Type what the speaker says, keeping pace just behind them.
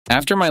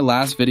After my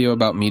last video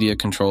about media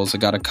controls, I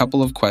got a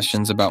couple of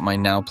questions about my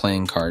now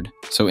playing card.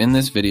 So in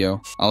this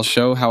video, I'll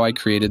show how I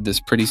created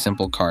this pretty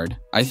simple card.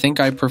 I think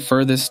I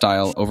prefer this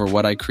style over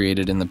what I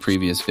created in the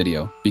previous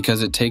video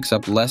because it takes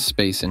up less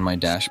space in my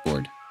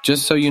dashboard.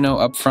 Just so you know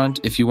up front,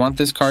 if you want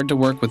this card to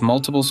work with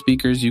multiple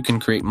speakers, you can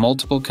create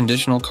multiple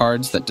conditional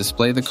cards that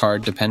display the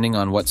card depending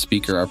on what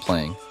speaker are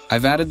playing.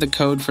 I've added the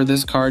code for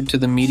this card to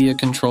the Media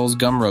Controls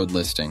Gumroad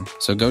listing,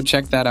 so go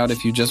check that out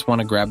if you just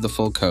want to grab the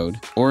full code,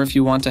 or if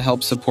you want to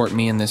help support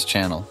me in this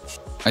channel.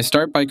 I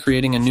start by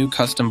creating a new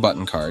custom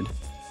button card.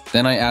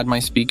 Then I add my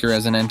speaker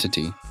as an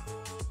entity.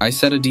 I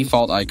set a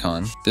default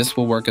icon, this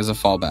will work as a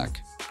fallback.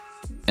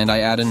 And I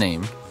add a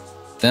name.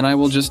 Then I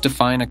will just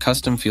define a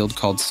custom field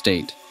called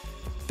state.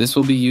 This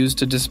will be used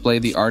to display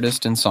the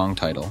artist and song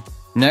title.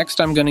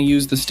 Next, I'm going to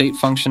use the state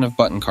function of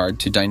button card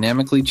to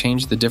dynamically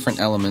change the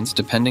different elements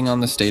depending on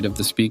the state of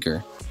the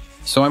speaker.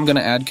 So I'm going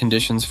to add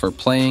conditions for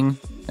playing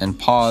and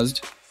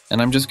paused,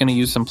 and I'm just going to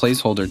use some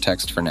placeholder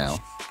text for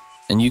now.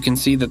 And you can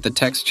see that the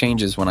text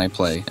changes when I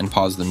play and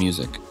pause the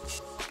music.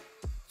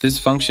 This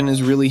function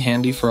is really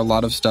handy for a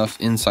lot of stuff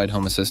inside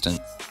Home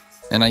Assistant,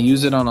 and I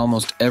use it on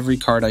almost every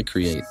card I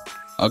create.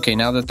 Okay,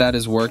 now that that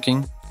is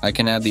working, I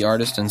can add the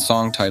artist and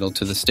song title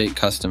to the state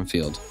custom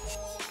field.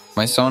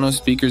 My Sonos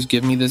speakers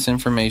give me this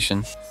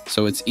information,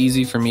 so it's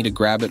easy for me to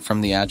grab it from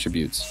the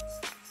attributes.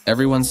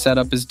 Everyone's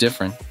setup is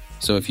different,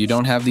 so if you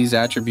don't have these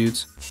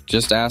attributes,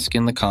 just ask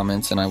in the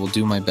comments and I will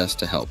do my best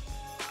to help.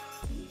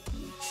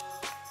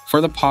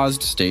 For the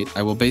paused state,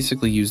 I will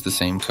basically use the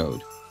same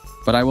code,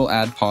 but I will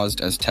add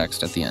paused as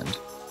text at the end.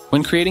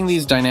 When creating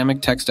these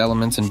dynamic text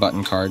elements in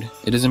button card,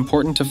 it is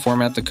important to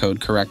format the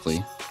code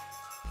correctly.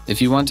 If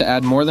you want to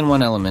add more than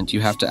one element, you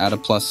have to add a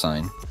plus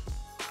sign,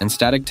 and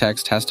static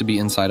text has to be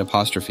inside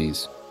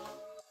apostrophes.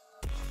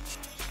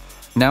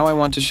 Now I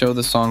want to show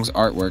the song's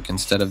artwork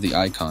instead of the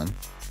icon,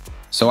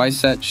 so I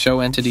set Show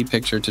Entity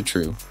Picture to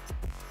true.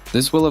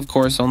 This will of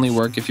course only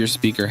work if your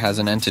speaker has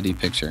an entity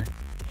picture.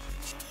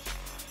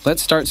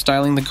 Let's start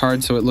styling the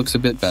card so it looks a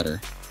bit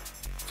better.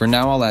 For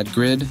now I'll add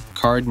grid,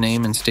 card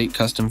name, and state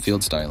custom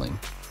field styling.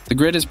 The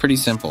grid is pretty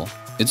simple,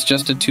 it's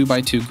just a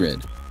 2x2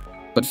 grid.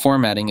 But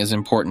formatting is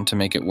important to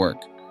make it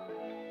work.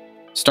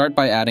 Start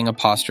by adding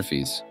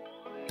apostrophes.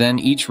 Then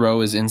each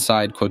row is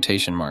inside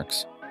quotation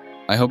marks.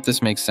 I hope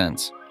this makes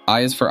sense.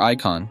 I is for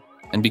icon,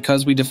 and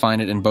because we define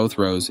it in both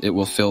rows, it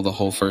will fill the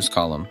whole first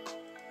column.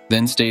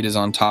 Then state is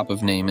on top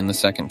of name in the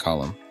second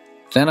column.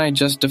 Then I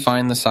just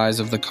define the size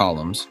of the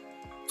columns.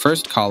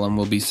 First column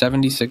will be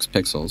 76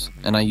 pixels,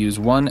 and I use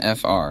 1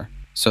 FR,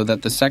 so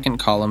that the second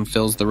column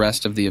fills the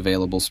rest of the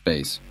available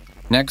space.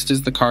 Next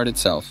is the card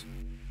itself.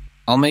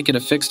 I'll make it a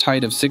fixed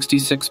height of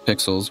 66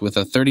 pixels with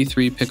a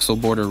 33 pixel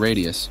border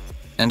radius,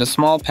 and a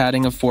small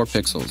padding of 4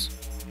 pixels.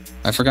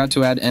 I forgot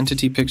to add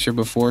entity picture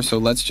before, so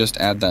let's just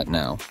add that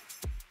now.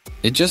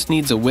 It just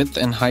needs a width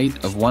and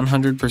height of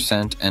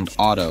 100% and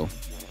auto.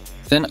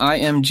 Then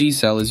IMG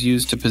cell is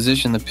used to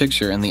position the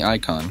picture and the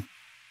icon.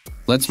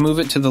 Let's move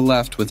it to the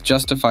left with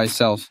justify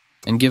self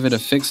and give it a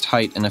fixed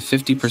height and a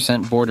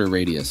 50% border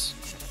radius.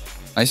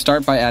 I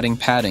start by adding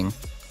padding,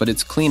 but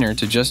it's cleaner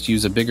to just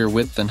use a bigger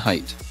width and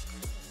height.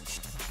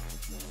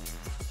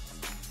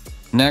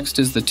 Next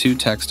is the two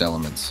text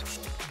elements.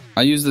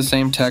 I use the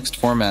same text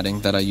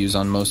formatting that I use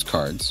on most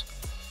cards.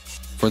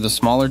 For the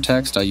smaller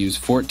text, I use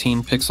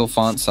 14 pixel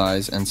font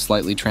size and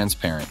slightly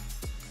transparent.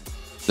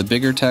 The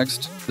bigger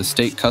text, the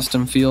state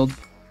custom field,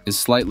 is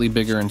slightly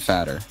bigger and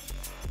fatter.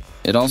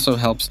 It also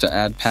helps to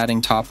add padding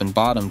top and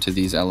bottom to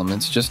these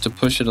elements just to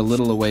push it a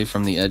little away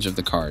from the edge of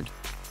the card.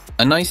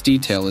 A nice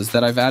detail is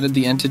that I've added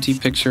the entity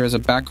picture as a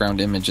background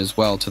image as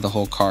well to the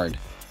whole card.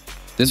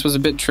 This was a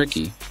bit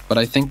tricky, but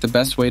I think the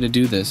best way to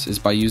do this is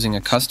by using a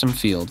custom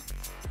field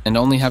and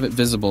only have it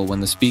visible when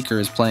the speaker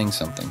is playing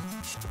something.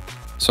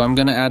 So I'm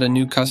going to add a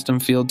new custom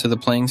field to the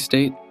playing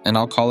state, and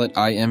I'll call it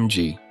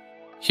IMG.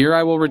 Here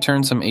I will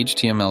return some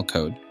HTML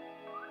code,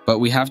 but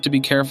we have to be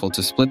careful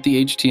to split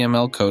the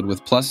HTML code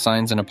with plus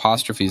signs and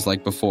apostrophes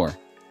like before.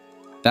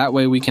 That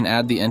way we can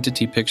add the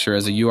entity picture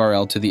as a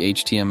URL to the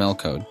HTML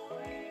code.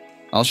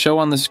 I'll show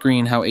on the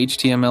screen how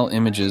HTML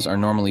images are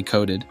normally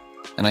coded,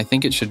 and I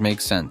think it should make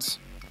sense.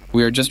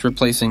 We are just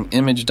replacing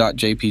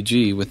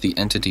image.jpg with the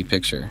entity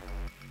picture.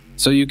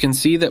 So you can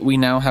see that we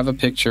now have a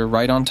picture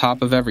right on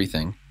top of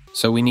everything,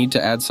 so we need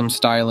to add some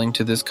styling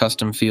to this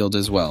custom field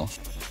as well.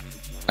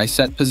 I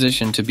set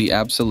position to be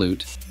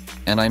absolute,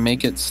 and I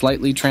make it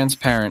slightly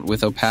transparent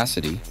with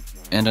opacity,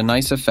 and a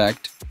nice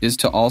effect is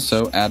to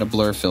also add a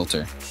blur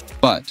filter.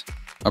 But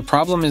a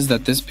problem is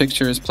that this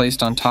picture is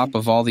placed on top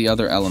of all the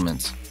other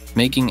elements,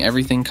 making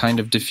everything kind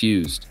of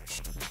diffused.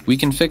 We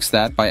can fix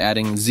that by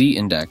adding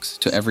z-index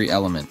to every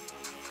element.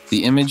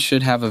 The image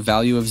should have a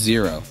value of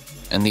 0,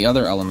 and the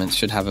other elements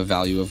should have a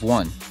value of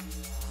 1.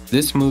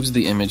 This moves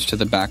the image to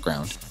the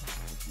background.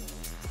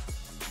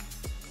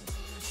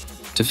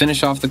 To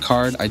finish off the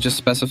card, I just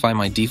specify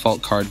my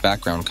default card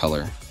background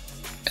color.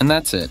 And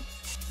that's it.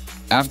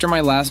 After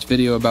my last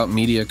video about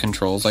media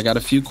controls, I got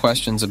a few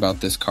questions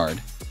about this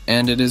card,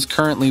 and it is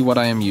currently what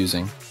I am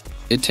using.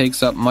 It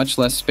takes up much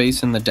less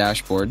space in the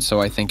dashboard,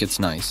 so I think it's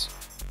nice.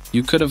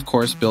 You could of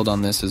course build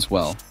on this as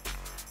well.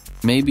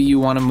 Maybe you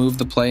want to move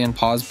the play and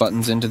pause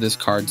buttons into this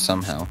card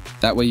somehow.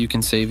 That way you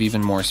can save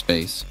even more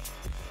space.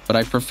 But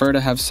I prefer to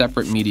have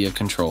separate media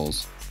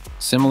controls,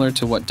 similar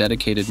to what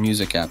dedicated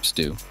music apps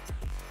do.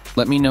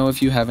 Let me know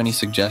if you have any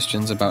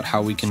suggestions about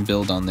how we can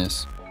build on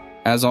this.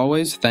 As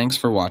always, thanks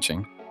for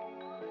watching.